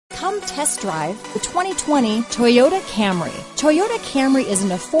Come test drive the 2020 Toyota Camry. Toyota Camry is an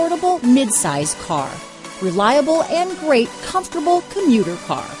affordable mid-size car. Reliable and great, comfortable commuter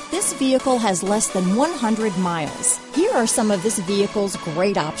car. This vehicle has less than 100 miles. Here are some of this vehicle's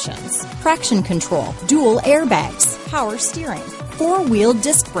great options: traction control, dual airbags, power steering, four-wheel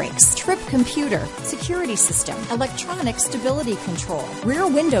disc brakes, trip computer, security system, electronic stability control, rear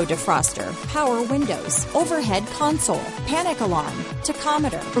window defroster, power windows, overhead console, panic alarm,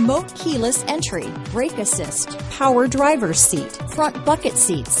 tachometer, remote keyless entry, brake assist, power driver's seat, front bucket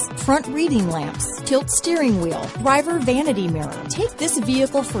seats, front reading lamps, tilt steering wheel, driver vanity mirror. Take this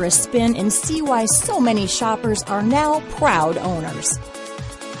vehicle for a spin and see why so many shoppers are now proud owners.